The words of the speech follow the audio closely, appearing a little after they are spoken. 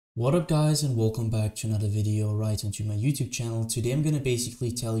What up guys, and welcome back to another video right onto my YouTube channel. Today I'm gonna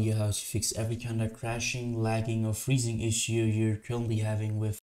basically tell you how to fix every kind of crashing, lagging or freezing issue you're currently having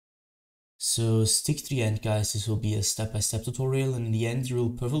with. So stick to the end guys, this will be a step-by-step tutorial, and in the end you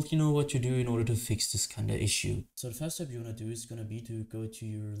will perfectly know what to do in order to fix this kind of issue. So the first step you want to do is gonna be to go to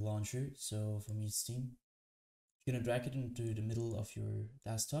your launcher. So for me it's Steam. You're gonna drag it into the middle of your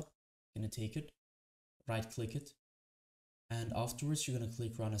desktop. You're gonna take it, right click it, and afterwards you're gonna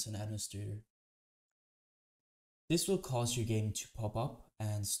click run as an administrator. This will cause your game to pop up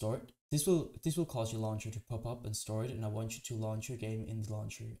and start. This will cause your launcher to pop up and start, and I want you to launch your game in the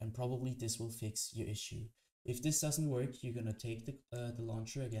launcher, and probably this will fix your issue. If this doesn't work, you're gonna take the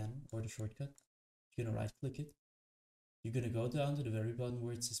launcher again, or the shortcut. You're gonna right click it. You're gonna go down to the very bottom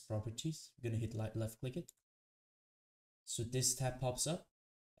where it says properties. You're gonna hit left click it. So this tab pops up,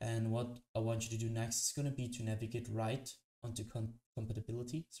 and what I want you to do next is gonna be to navigate right onto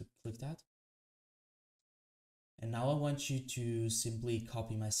compatibility. So click that. And now I want you to simply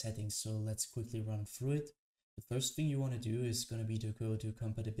copy my settings. So let's quickly run through it. The first thing you want to do is going to be to go to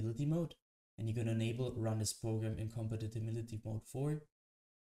compatibility mode, and you're going to enable run this program in compatibility mode 4.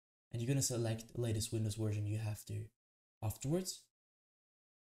 And you're going to select the latest Windows version you have there. Afterwards,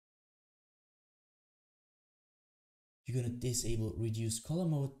 you're going to disable reduce color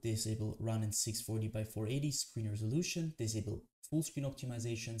mode, disable run in 640 by 480 screen resolution, disable full screen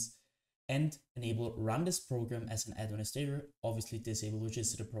optimizations, and enable run this program as an administrator, obviously disable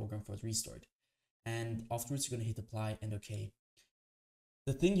register the program for the restart. And afterwards you're going to hit apply and OK.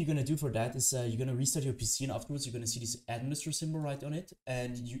 The thing you're going to do for that is you're going to restart your PC, and afterwards you're going to see this administrator symbol right on it,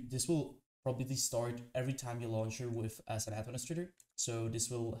 and this will probably start every time you launch your with as an administrator. So this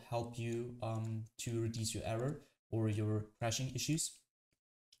will help you to reduce your error or your crashing issues.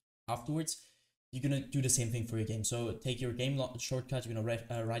 Afterwards, you're gonna do the same thing for your game. So take your game shortcut, you're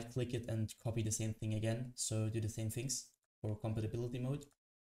gonna right click it and copy the same thing again. So do the same things for compatibility mode.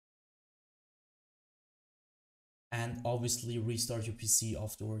 And obviously restart your PC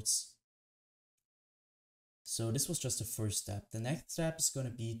afterwards. So this was just the first step. The next step is gonna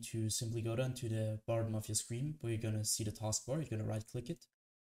be to simply go down to the bottom of your screen where you're gonna see the taskbar. You're gonna right click it,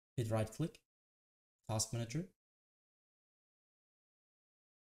 hit right click, task manager.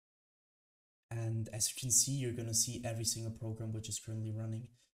 And as you can see, you're going to see every single program which is currently running.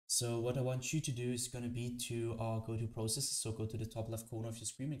 So what I want you to do is going to be to go to processes. So go to the top left corner of your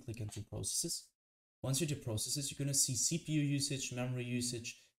screen and click into processes. Once you're to processes, you're going to see CPU usage, memory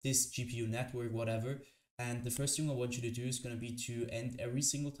usage, this GPU network, whatever. And the first thing I want you to do is going to be to end every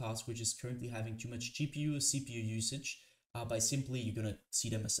single task which is currently having too much GPU or CPU usage by simply, you're going to see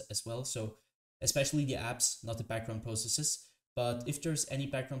them as well. So especially the apps, not the background processes. But if there's any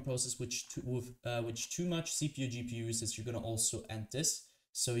background process which too much CPU GPU uses, you're gonna also end this.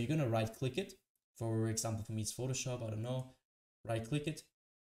 So you're gonna right click it. For example, for me it's Photoshop, I don't know. Right click it.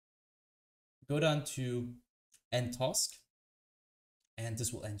 Go down to end task, and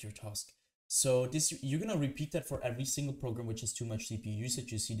this will end your task. So this you're gonna repeat that for every single program which has too much CPU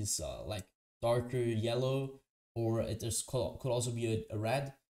usage. You see this like darker yellow, or it could also be a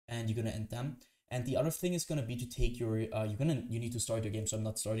red, and you're gonna end them. And the other thing is gonna be to take your you need to start your game. So I'm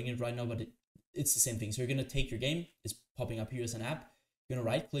not starting it right now, but it's the same thing. So you're gonna take your game. It's popping up here as an app. You're gonna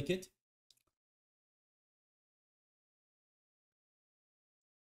right click it.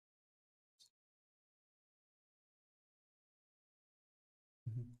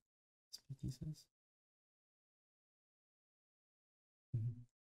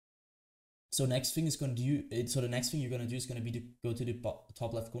 So next thing is going to do it. So the next thing you're going to do is going to be to go to the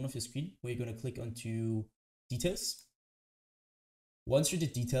top left corner of your screen where you're going to click onto details. Once you're the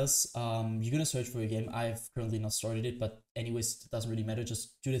details, you're going to search for your game. I've currently not started it, but anyways, it doesn't really matter.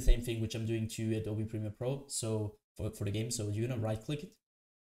 Just do the same thing which I'm doing to Adobe Premiere Pro. So for the game, so you're going to right click it.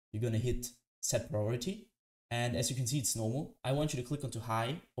 You're going to hit set priority. And as you can see, it's normal. I want you to click onto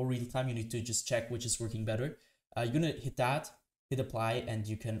high or real time. You need to just check which is working better. You're going to hit that, hit apply, and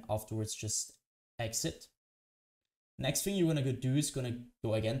you can afterwards just exit. Next thing you're going to do is going to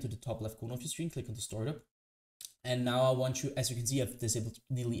go again to the top left corner of your screen, click on the startup. And now I want you, as you can see, I've disabled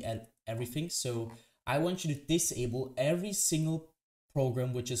nearly everything. So I want you to disable every single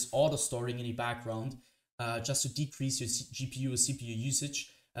program which is auto starting in the background, just to decrease your GPU or CPU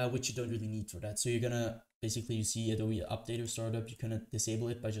usage, which you don't really need for that. So you're going to basically, you see Adobe Updater Startup, you can disable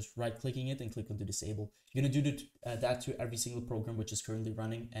it by just right clicking it and click on to disable. You're going to do that to every single program which is currently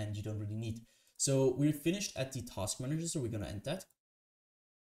running and you don't really need. So we're finished at the task manager, so we're going to end that.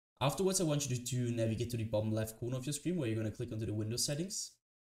 Afterwards, I want you to navigate to the bottom left corner of your screen where you're going to click onto the Windows settings,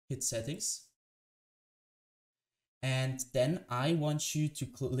 hit settings. And then I want you to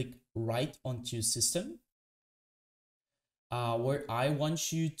click right onto system, where I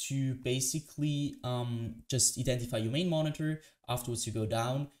want you to basically just identify your main monitor. Afterwards, you go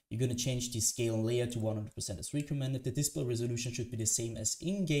down, you're going to change the scale and layer to 100% as recommended. The display resolution should be the same as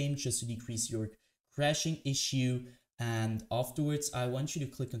in-game, just to decrease your crashing issue. And afterwards, I want you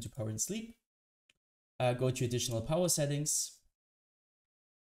to click onto power and sleep, go to additional power settings.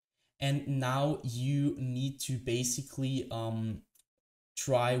 And now you need to basically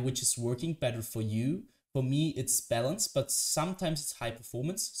try which is working better for you. For me, it's balance, but sometimes it's high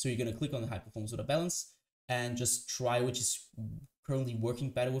performance. So you're going to click on the high performance or the balance and just try which is currently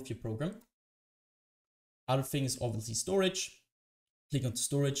working better with your program. Other thing is obviously storage. Click onto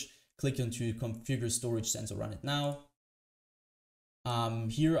storage, click onto configure storage sensor, run it now.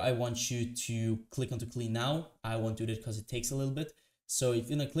 Here I want you to click onto clean now. I won't do that because it takes a little bit. So if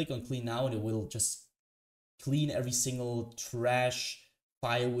you're gonna click on clean now, and it will just clean every single trash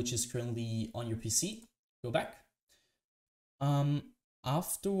file which is currently on your PC. Go back.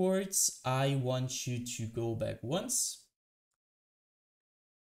 Afterwards, I want you to go back once.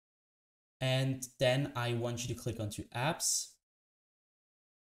 And then I want you to click onto apps.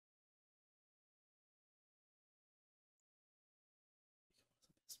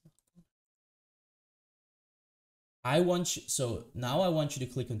 So now I want you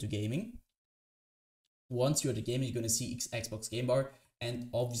to click onto gaming. Once you're at the gaming, you're going to see Xbox Game Bar, and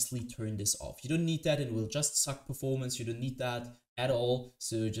obviously turn this off. You don't need that, it will just suck performance. You don't need that at all,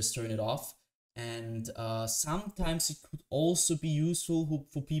 so just turn it off. And sometimes it could also be useful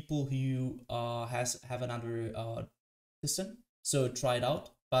for people who have another system, so try it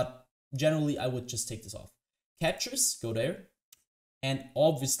out. But generally, I would just take this off. Captures, go there. And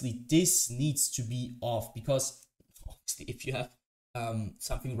obviously, this needs to be off, because obviously, if you have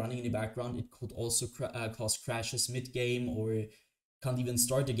something running in the background, it could also cause crashes mid-game, or can't even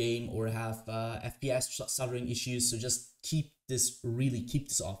start the game, or have FPS stuttering issues. So just keep this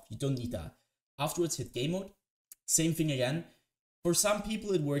off. You don't need that. Afterwards, hit game mode. Same thing again. For some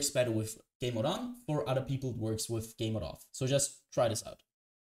people, it works better with game mode on. For other people, it works with game mode off. So just try this out.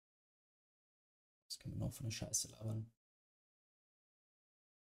 Das können wir noch von der Scheiße labern.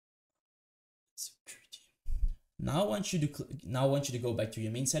 Security. Now I want you to go back to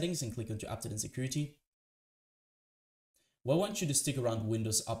your main settings and click onto Update and Security. Well, I want you to stick around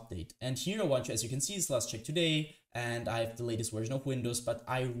Windows Update. And here I want you, as you can see, it's last check today, and I have the latest version of Windows, but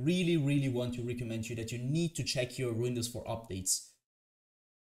I really want to recommend you that you need to check your Windows for updates.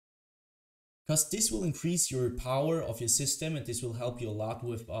 Because this will increase your power of your system, and this will help you a lot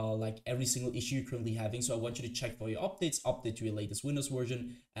with like every single issue you're currently having. So I want you to check for your updates, update to your latest Windows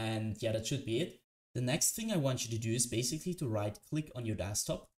version, and yeah, that should be it. The next thing I want you to do is basically to right click on your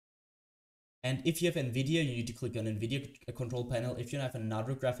desktop. And if you have NVIDIA, you need to click on NVIDIA control panel. If you have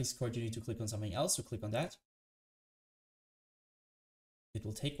another graphics card, you need to click on something else, so click on that. It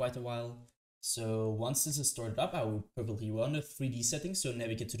will take quite a while. So once this is started up, I will perfectly run the 3D settings. So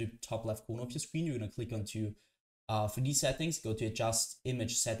navigate to the top left corner of your screen. You're going to click onto 3D settings, go to adjust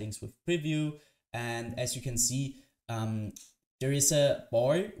image settings with preview. And as you can see, there is a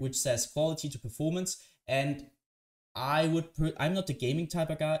bar which says quality to performance. And I'm not the gaming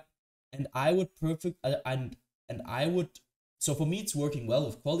type of guy. And so for me, it's working well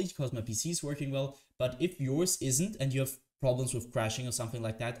with quality because my PC is working well. But if yours isn't and you have problems with crashing or something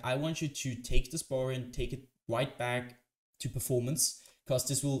like that, I want you to take this bar and take it right back to performance, because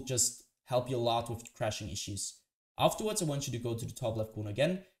this will just help you a lot with crashing issues. Afterwards, I want you to go to the top left corner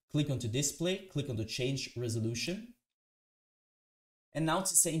again, click onto display, click on the change resolution. And now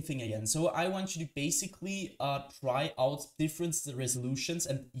it's the same thing again. So I want you to basically try out different resolutions,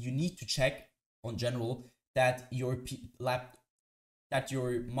 and you need to check on general that your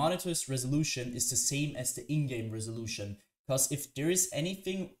monitor's resolution is the same as the in-game resolution. Because if there is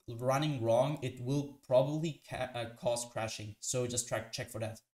anything running wrong, it will probably cause crashing. So just check for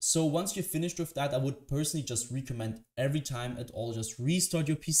that. So once you're finished with that, I would personally just recommend every time at all, just restart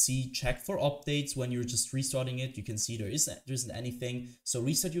your PC, check for updates when you're just restarting it. You can see there isn't anything. So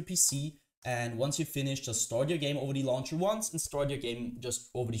restart your PC, and once you finish, just start your game over the launcher once and start your game just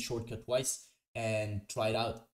over the shortcut twice and try it out.